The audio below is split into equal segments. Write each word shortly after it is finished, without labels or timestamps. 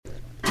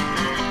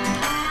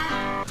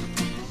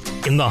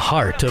in the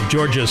heart of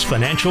Georgia's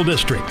financial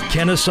district,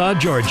 Kennesaw,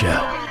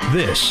 Georgia.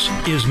 This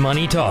is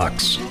Money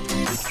Talks. He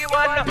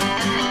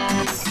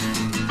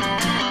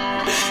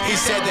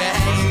said there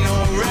ain't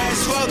no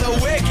rest for the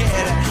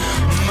wicked.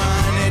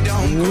 Money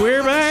don't.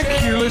 We're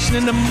back. You're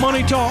listening to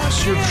Money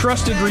Talks, your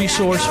trusted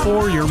resource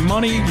for your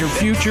money, your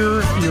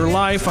future, your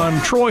life.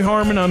 I'm Troy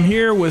Harmon. I'm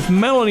here with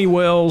Melanie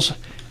Wells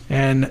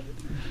and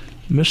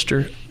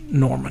Mr.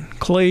 Norman,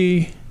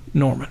 Clay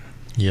Norman.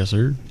 Yes,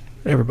 sir.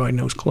 Everybody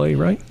knows Clay,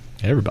 right?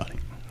 Everybody.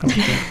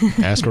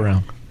 Okay. Ask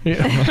around.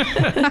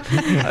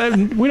 Yeah.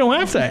 We don't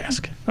have to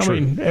ask. I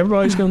mean,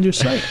 everybody's going to just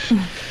say it.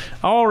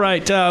 All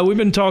right. We've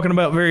been talking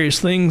about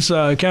various things,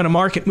 kind of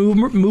market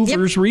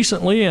movers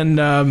recently, and,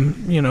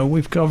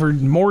 we've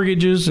covered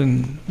mortgages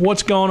and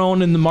what's gone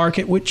on in the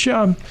market, which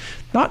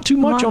not too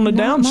much on the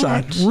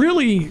downside. Much.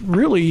 Really,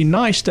 really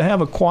nice to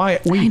have a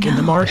quiet week in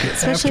the market.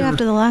 Especially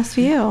after the last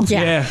few.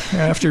 Yeah,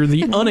 after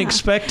the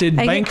unexpected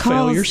bank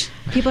failures.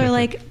 People are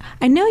like,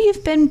 I know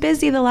you've been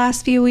busy the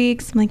last few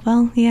weeks. I'm like,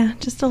 well, yeah,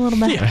 just a little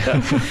bit. Yeah.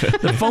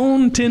 The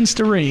phone tends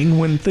to ring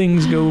when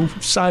things go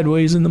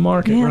sideways in the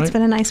market, right? It's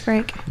been a nice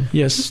break.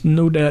 Yes,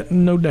 no doubt.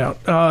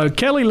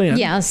 Kelly Lynn.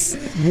 Yes.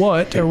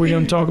 What are we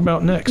going to talk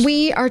about next?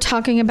 We are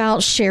talking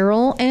about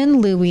Cheryl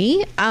and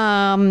Louie.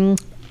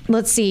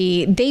 Let's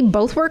see. They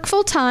both work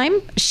full time.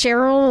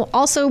 Cheryl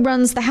also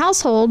runs the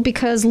household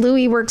because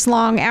Louie works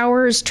long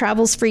hours,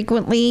 travels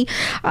frequently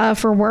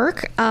for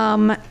work.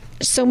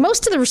 So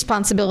most of the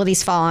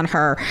responsibilities fall on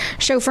her,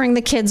 chauffeuring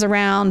the kids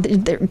around.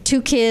 They're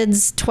 2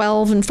 kids,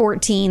 12 and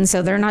 14,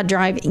 so they're not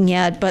driving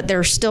yet, but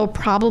they're still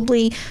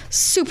probably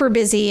super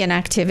busy in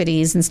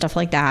activities and stuff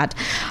like that.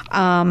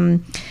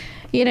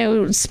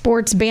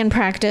 Sports, band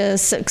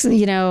practice,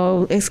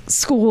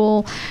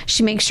 school.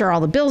 She makes sure all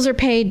the bills are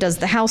paid, does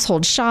the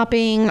household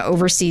shopping,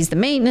 oversees the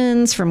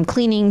maintenance from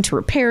cleaning to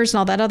repairs and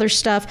all that other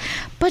stuff.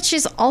 But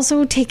she's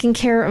also taking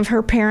care of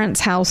her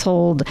parents'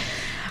 household.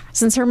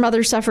 Since her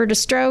mother suffered a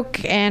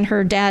stroke and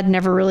her dad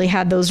never really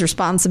had those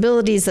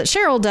responsibilities that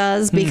Cheryl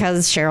does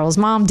because Cheryl's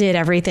mom did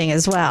everything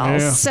as well.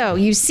 Yeah. So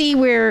you see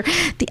where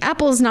the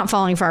apple is not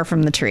falling far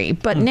from the tree.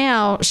 But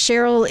now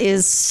Cheryl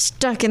is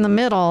stuck in the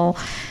middle,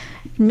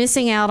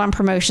 missing out on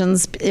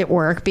promotions at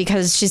work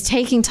because she's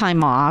taking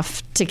time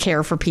off to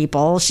care for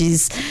people.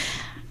 She's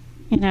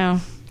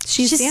sandwiched.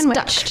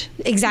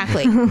 Stuck.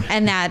 Exactly.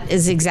 And that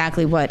is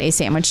exactly what a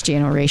sandwich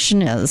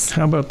generation is.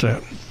 How about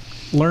that?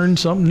 Learned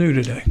something new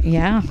today.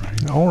 Yeah.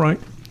 All right.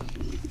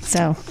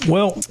 So.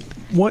 Well,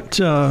 what...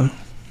 Tell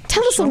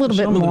us a little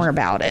bit more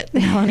about it,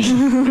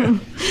 Melanie.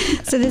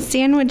 So the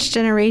sandwich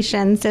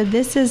generation. So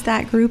this is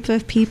that group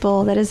of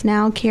people that is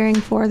now caring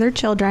for their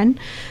children.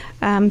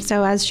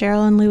 So as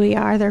Cheryl and Louie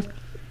are, they're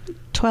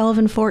 12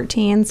 and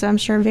 14. So I'm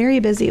sure very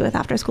busy with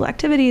after school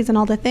activities and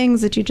all the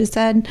things that you just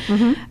said.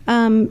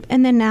 Mm-hmm.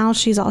 And then now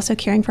she's also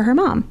caring for her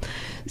mom.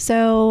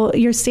 So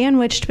you're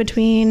sandwiched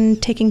between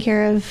taking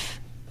care of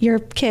your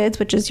kids,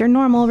 which is your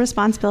normal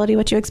responsibility,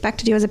 what you expect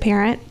to do as a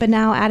parent, but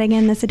now adding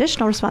in this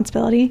additional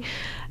responsibility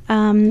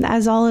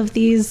as all of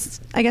these,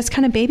 I guess,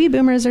 kind of baby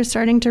boomers are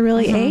starting to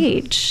really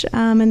age,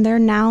 and they're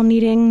now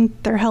needing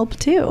their help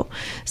too.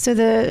 So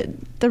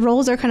the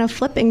roles are kind of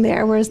flipping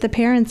there, whereas the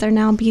parents are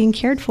now being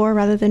cared for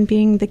rather than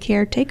being the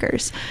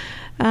caretakers.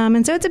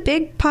 And so it's a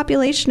big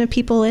population of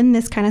people in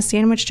this kind of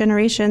sandwich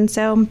generation.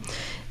 So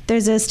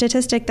there's a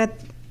statistic that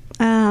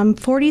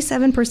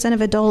 47%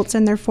 of adults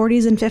in their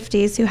 40s and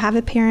 50s who have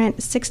a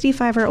parent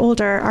 65 or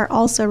older are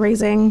also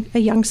raising a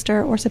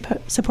youngster or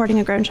supporting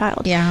a grown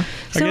child. Yeah.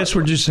 So, I guess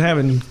we're just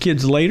having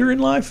kids later in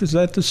life. Is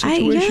that the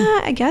situation?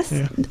 I guess.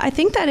 Yeah. I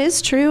think that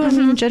is true. Mm-hmm.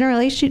 I mean,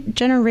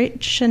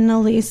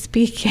 generationally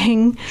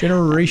speaking.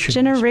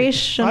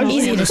 Generational. I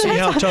was going to see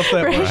how tough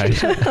that was.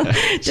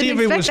 See if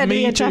it was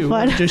me too.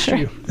 Just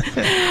you.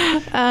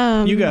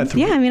 You got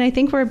through. Yeah, I mean, I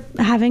think we're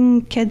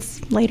having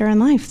kids later in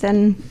life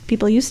than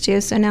people used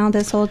to. So now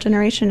this whole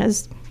generation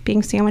is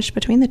being sandwiched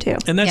between the two.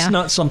 And that's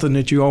not something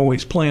that you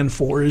always plan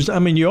for.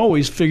 You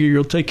always figure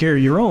you'll take care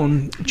of your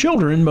own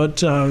children,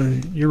 but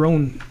your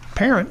own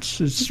parents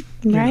is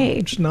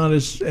it's not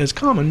as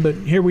common, but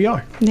here we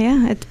are.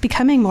 Yeah, it's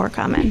becoming more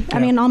common. Yeah. I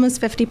mean,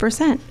 almost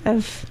 50%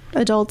 of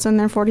adults in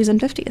their 40s and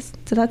 50s.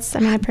 So that's,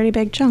 a pretty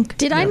big chunk.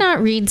 Did I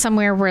not read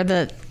somewhere where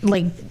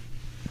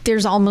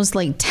there's almost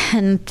like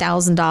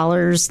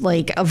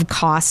 $10,000 of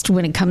cost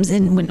when it comes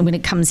in when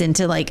it comes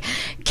into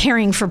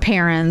caring for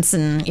parents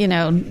and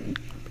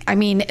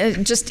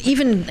just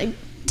even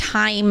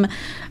time,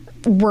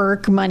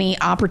 work, money,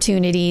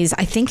 opportunities.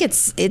 I think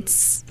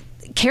it's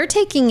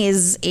caretaking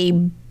is a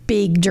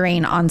big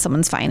drain on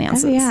someone's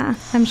finances. Oh, yeah,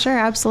 I'm sure.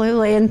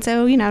 Absolutely. And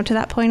so, to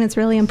that point, it's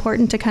really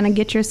important to kind of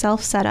get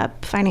yourself set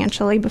up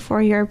financially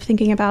before you're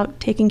thinking about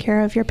taking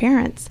care of your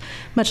parents,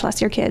 much less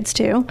your kids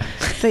too.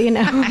 But,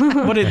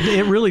 But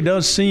it really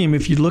does seem,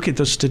 if you look at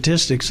the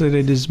statistics, that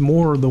it is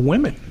more the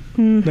women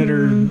that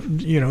are,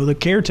 the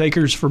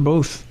caretakers for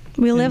both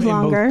We live in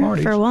both longer,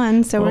 parties. for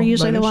one, so Well, we're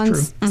usually that the is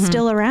ones true.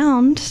 still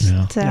around.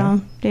 Yeah.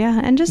 So,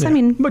 and just, I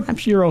mean,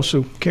 but you're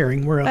also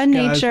caring. We're us a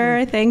guys, nature,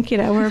 I think,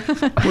 we're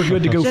we're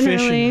good to go generally.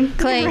 fishing.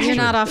 Clay, you're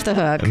not off the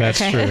hook. And that's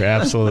true,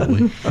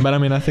 absolutely. But I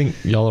mean, I think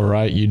y'all are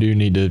right. You do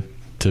need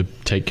to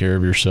take care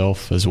of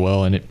yourself as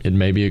well, and it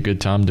may be a good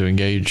time to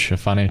engage a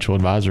financial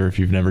advisor if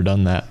you've never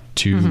done that,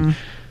 to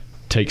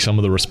take some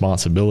of the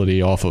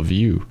responsibility off of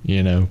you,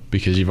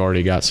 because you've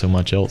already got so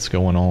much else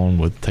going on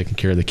with taking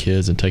care of the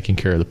kids and taking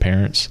care of the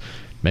parents.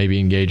 Maybe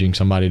engaging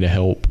somebody to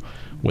help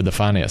with the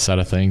finance side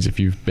of things. If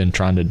you've been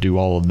trying to do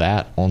all of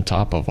that on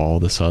top of all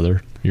this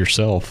other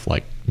yourself,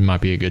 like, it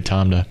might be a good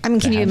time to. I mean,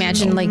 can to you have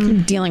imagine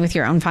some- dealing with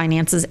your own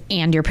finances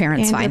and your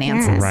parents' And your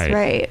finances? parents.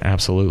 Right.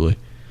 Absolutely.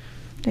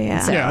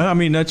 Yeah. Yeah, I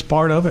mean, that's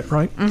part of it,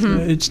 right?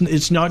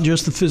 It's not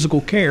just the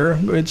physical care.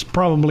 It's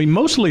probably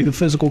mostly the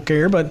physical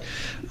care, but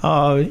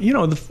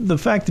the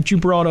fact that you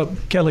brought up,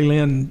 Kelly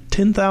Lynn,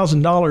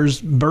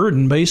 $10,000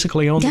 burden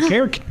basically on the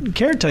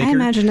caretaker. I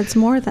imagine it's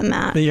more than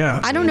that. Yeah,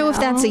 I don't know if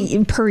that's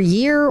per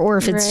year or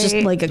if it's just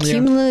Right. like a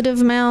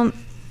cumulative amount.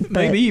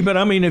 maybe, but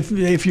I mean,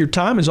 if your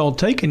time is all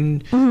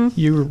taken,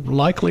 you're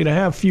likely to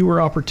have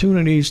fewer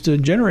opportunities to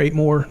generate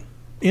more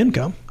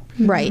income.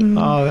 Right. And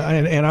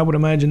I would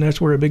imagine that's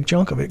where a big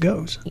chunk of it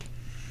goes.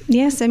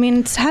 Yes, I mean,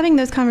 it's having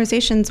those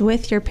conversations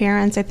with your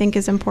parents, I think,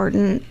 is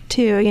important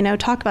too.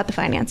 Talk about the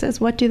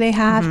finances. What do they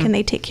have? Can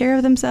they take care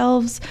of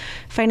themselves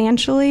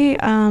financially?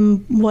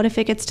 What if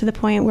it gets to the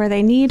point where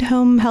they need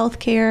home health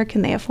care?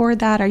 Can they afford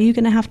that? Are you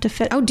going to have to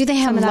fit? Oh, do they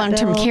have some of that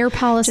long-term bill? care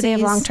policies? Do they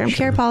have long-term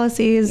care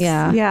policies?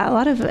 Yeah. Yeah, a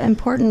lot of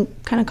important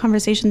kind of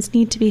conversations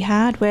need to be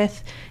had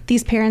with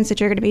these parents that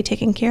you're going to be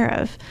taking care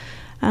of.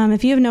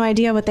 If you have no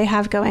idea what they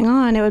have going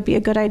on, it would be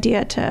a good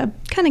idea to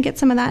kind of get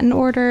some of that in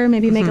order,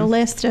 maybe make a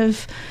list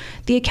of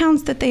the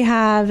accounts that they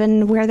have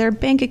and where their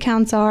bank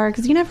accounts are,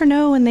 because you never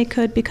know when they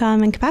could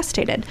become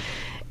incapacitated.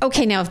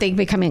 Okay, now if they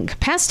become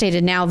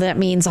incapacitated, now that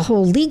means a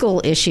whole legal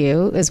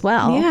issue as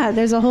well. Yeah,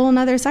 there's a whole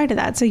other side to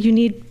that. So you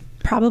need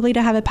probably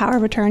to have a power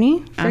of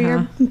attorney for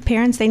your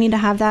parents. They need to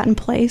have that in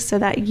place so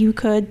that you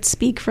could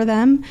speak for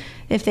them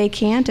if they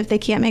can't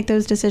make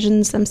those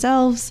decisions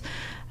themselves.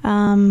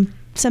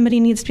 Somebody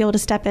needs to be able to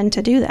step in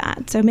to do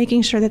that. So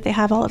making sure that they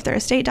have all of their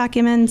estate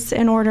documents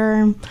in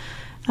order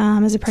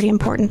is a pretty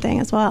important thing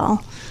as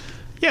well.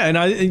 Yeah,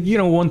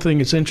 and one thing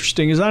that's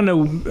interesting is I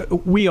know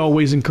we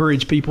always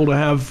encourage people to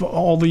have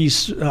all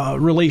these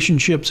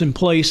relationships in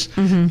place,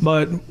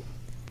 but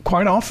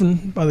quite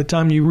often by the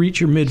time you reach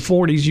your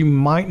mid-40s, you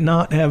might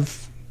not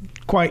have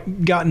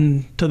quite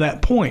gotten to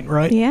that point,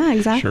 right? Yeah,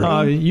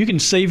 exactly. You can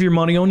save your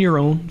money on your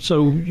own.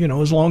 So,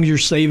 as long as you're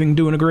saving,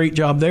 doing a great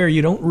job there,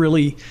 you don't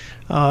really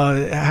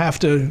have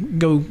to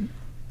go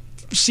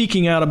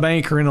seeking out a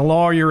banker and a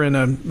lawyer and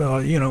a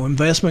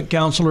investment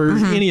counselor,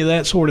 any of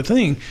that sort of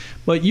thing.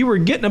 But you were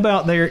getting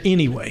about there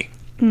anyway,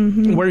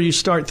 where you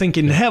start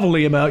thinking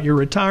heavily about your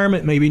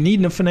retirement, maybe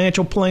needing a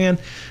financial plan,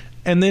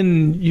 and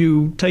then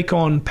you take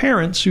on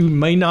parents who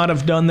may not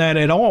have done that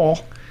at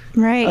all.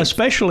 Right.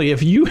 Especially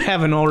if you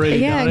haven't already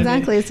done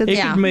exactly. it. So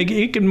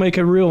It could make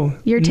a real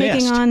You're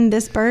taking nest. on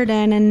this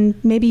burden, and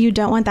maybe you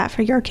don't want that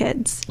for your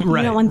kids.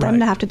 Right, You don't want them right.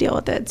 to have to deal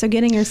with it. So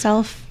getting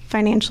yourself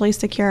financially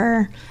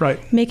secure, Right.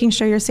 making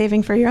sure you're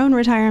saving for your own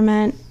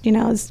retirement,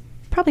 is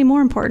probably more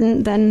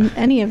important than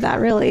any of that,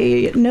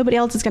 really. Nobody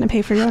else is going to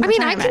pay for your own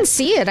retirement. I can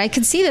see it. I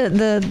can see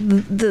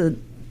the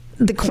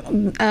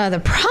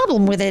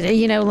problem with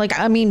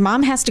it.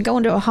 Mom has to go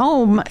into a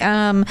home.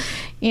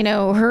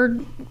 Her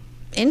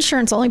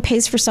insurance only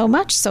pays for so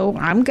much, so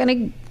I'm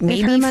gonna maybe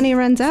if her money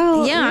runs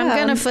out. I'm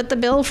gonna foot the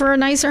bill for a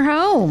nicer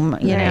home,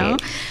 you know.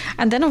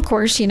 And then of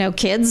course,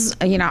 kids,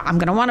 I'm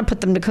gonna want to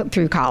put them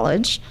through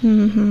college. So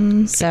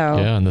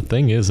Yeah, and the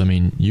thing is,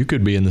 you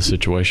could be in the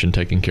situation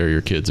taking care of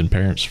your kids and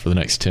parents for the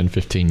next 10,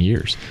 15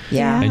 years.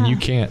 Yeah. And you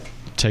can't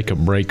take a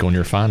break on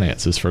your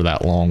finances for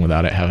that long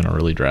without it having a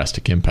really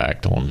drastic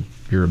impact on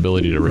your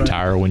ability to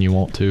retire when you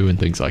want to and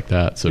things like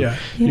that. So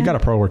you got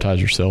to prioritize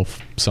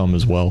yourself some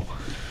as well.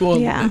 Well,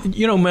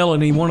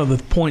 Melanie, one of the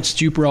points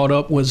that you brought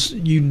up was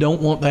you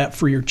don't want that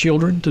for your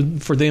children,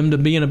 for them to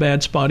be in a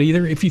bad spot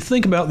either. If you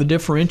think about the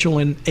differential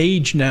in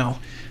age now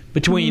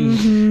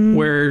between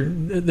where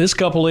this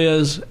couple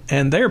is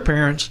and their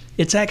parents,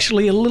 it's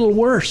actually a little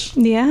worse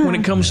when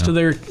it comes to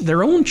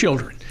their own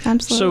children.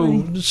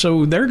 Absolutely.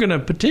 So they're going to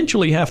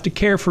potentially have to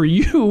care for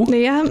you.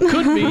 Yeah.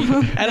 Could be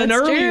at an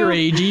earlier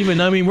age even.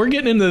 We're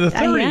getting into the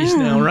 30s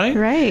now, right?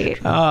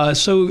 Right.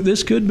 So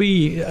this could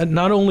be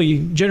not only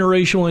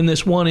generational in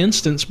this one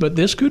instance, but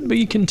this could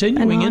be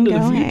continuing into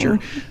the future.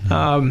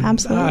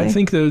 Absolutely. I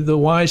think the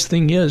wise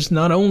thing is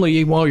not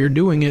only while you're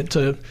doing it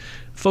to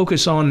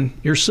focus on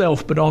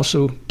yourself, but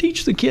also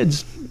teach the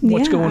kids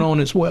what's going on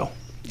as well.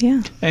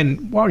 Yeah.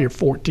 And while you're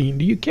 14,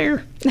 do you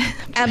care?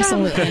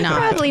 Absolutely not.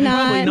 Probably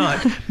not. Probably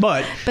not.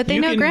 But But they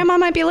you know can- grandma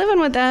might be living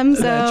with them.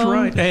 So That's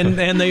right.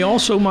 And they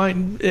also might,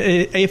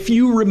 if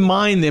you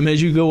remind them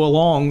as you go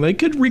along, they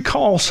could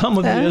recall some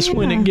of this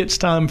when yeah. it gets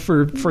time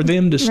for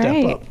them to step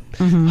Right. up.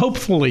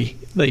 Hopefully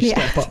they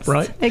step up,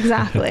 right?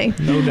 Exactly.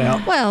 No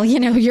doubt. Well,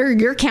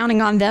 you're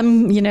counting on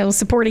them,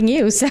 supporting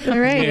you. So.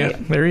 Right. Yeah,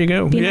 there you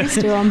go. Be yeah. nice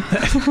to them.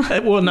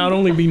 That will not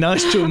only be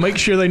nice to them, make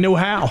sure they know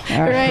how.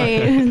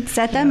 Right.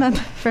 Set them up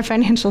for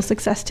financial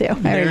success too.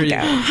 There you go.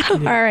 All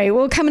right.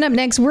 Well, coming up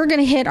next, we're going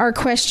to hit our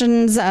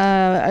questions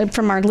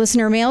from our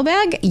listener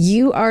mailbag.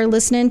 You are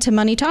listening to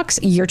Money Talks,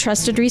 your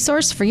trusted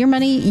resource for your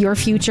money, your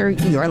future,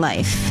 your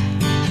life.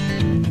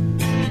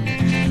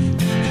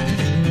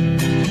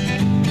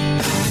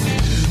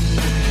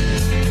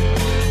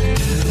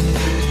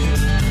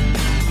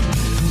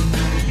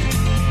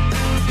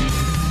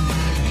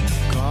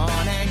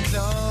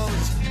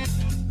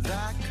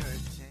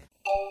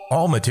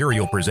 All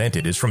material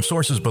presented is from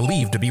sources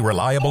believed to be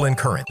reliable and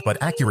current,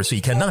 but accuracy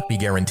cannot be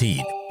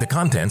guaranteed. The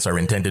contents are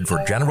intended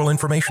for general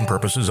information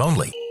purposes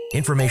only.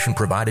 Information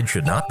provided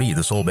should not be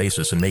the sole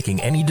basis in making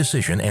any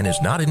decision and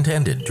is not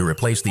intended to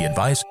replace the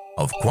advice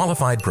of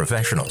qualified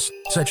professionals,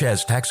 such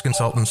as tax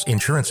consultants,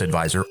 insurance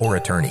advisor, or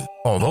attorney.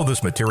 Although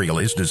this material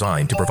is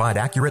designed to provide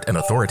accurate and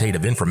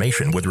authoritative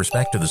information with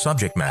respect to the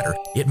subject matter,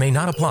 it may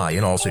not apply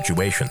in all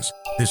situations.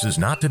 This is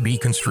not to be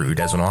construed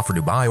as an offer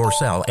to buy or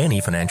sell any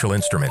financial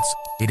instruments.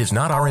 It is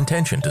not our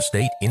intention to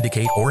state,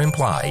 indicate, or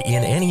imply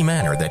in any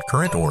manner that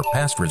current or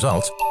past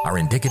results are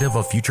indicative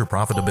of future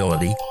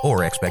profitability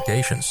or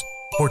expectations.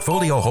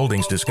 Portfolio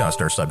holdings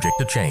discussed are subject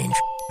to change.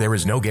 There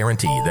is no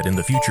guarantee that in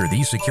the future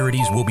these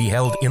securities will be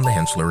held in the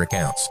Hensler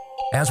accounts.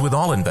 As with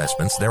all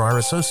investments, there are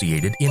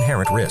associated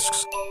inherent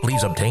risks.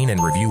 Please obtain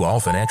and review all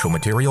financial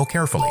material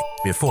carefully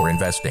before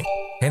investing.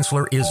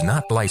 Hensler is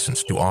not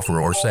licensed to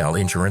offer or sell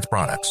insurance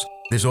products.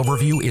 This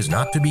overview is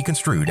not to be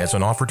construed as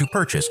an offer to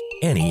purchase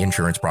any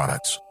insurance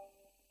products.